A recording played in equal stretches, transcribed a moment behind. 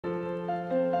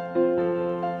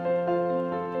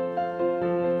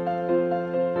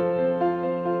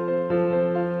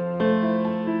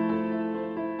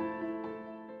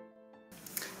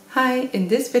Hi, in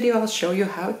this video I'll show you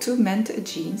how to mend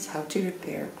jeans, how to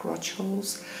repair crotch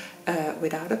holes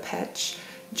without a patch,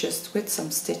 just with some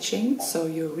stitching. So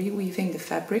you're reweaving the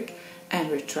fabric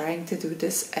and we're trying to do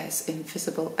this as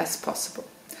invisible as possible.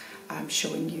 I'm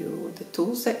showing you the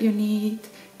tools that you need,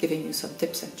 giving you some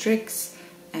tips and tricks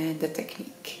and the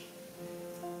technique.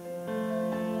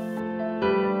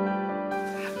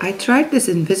 I tried this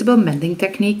invisible mending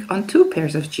technique on two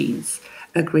pairs of jeans,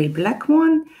 a grey-black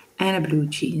one and a blue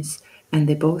jeans, and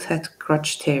they both had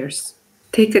crotch tears.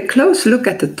 Take a close look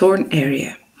at the torn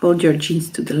area. Hold your jeans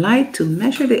to the light to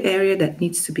measure the area that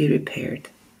needs to be repaired.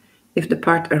 If the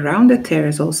part around the tear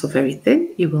is also very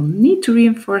thin, you will need to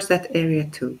reinforce that area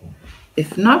too.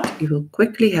 If not, you will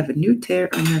quickly have a new tear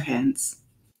on your hands.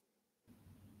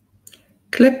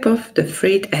 Clip off the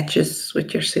frayed edges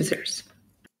with your scissors.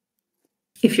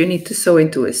 If you need to sew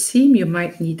into a seam, you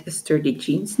might need a sturdy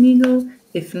jeans needle.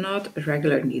 If not, a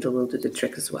regular needle will do the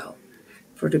trick as well.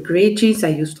 For the grey jeans, I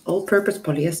used all-purpose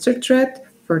polyester thread.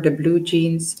 For the blue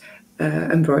jeans,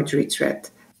 embroidery thread.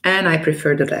 And I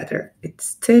prefer the latter.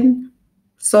 It's thin,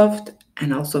 soft,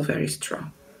 and also very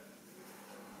strong.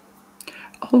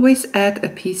 Always add a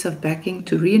piece of backing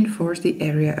to reinforce the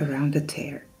area around the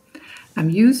tear.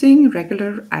 I'm using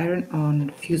regular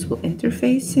iron-on fusible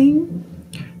interfacing.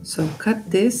 So cut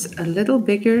this a little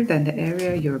bigger than the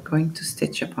area you're going to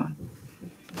stitch upon.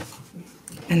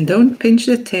 And don't pinch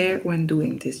the tear when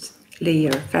doing this. Lay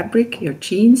your fabric, your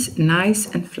jeans, nice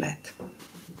and flat.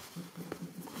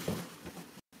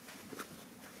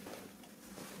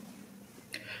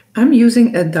 I'm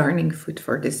using a darning foot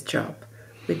for this job.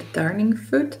 With a darning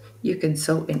foot, you can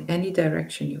sew in any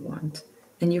direction you want.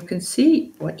 And you can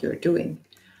see what you're doing.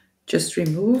 Just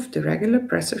remove the regular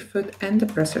presser foot and the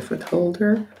presser foot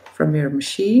holder from your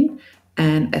machine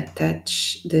and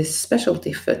attach this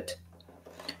specialty foot.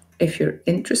 If you're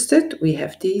interested, we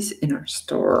have these in our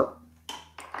store.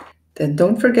 Then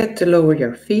don't forget to lower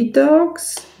your feed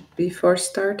dogs before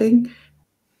starting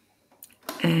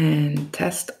and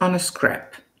test on a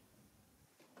scrap.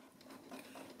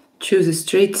 Choose a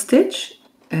straight stitch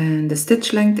and the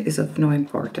stitch length is of no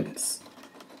importance.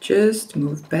 Just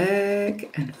move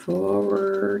back and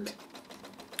forward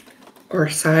or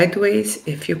sideways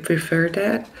if you prefer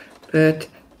that, but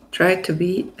try to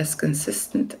be as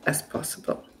consistent as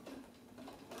possible.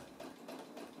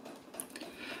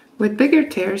 With bigger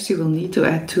tears, you will need to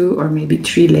add 2 or maybe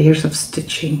 3 layers of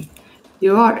stitching.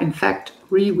 You are in fact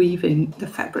reweaving the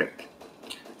fabric.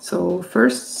 So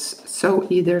first sew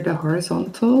either the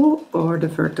horizontal or the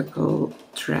vertical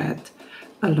thread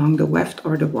along the weft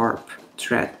or the warp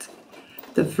thread.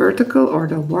 The vertical or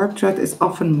the warp thread is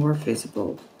often more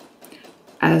visible.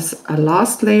 As a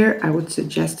last layer, I would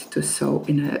suggest to sew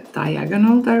in a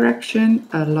diagonal direction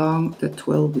along the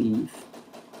twill weave.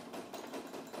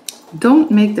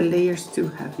 Don't make the layers too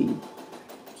heavy.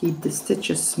 Keep the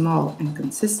stitches small and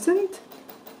consistent.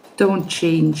 Don't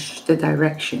change the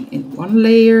direction in one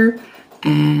layer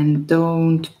and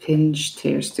don't pinch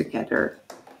tears together.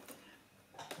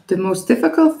 The most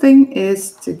difficult thing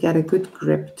is to get a good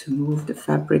grip to move the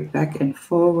fabric back and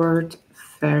forward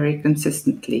very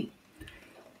consistently.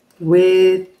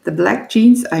 With the black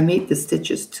jeans, I made the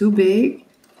stitches too big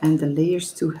and the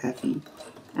layers too heavy.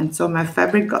 And so my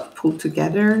fabric got pulled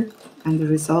together and the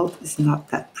result is not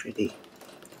that pretty.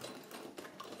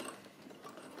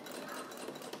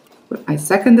 With my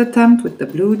second attempt with the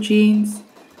blue jeans,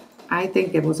 I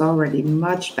think it was already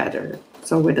much better.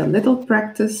 So with a little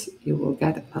practice, you will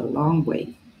get a long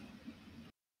way.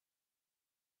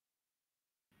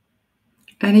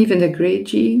 And even the grey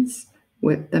jeans,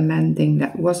 with the mending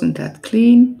that wasn't that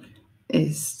clean,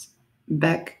 is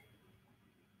back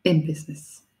in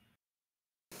business.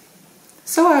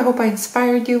 So I hope I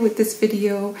inspired you with this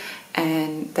video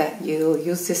and that you'll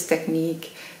use this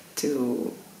technique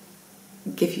to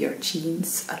give your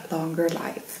jeans a longer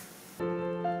life.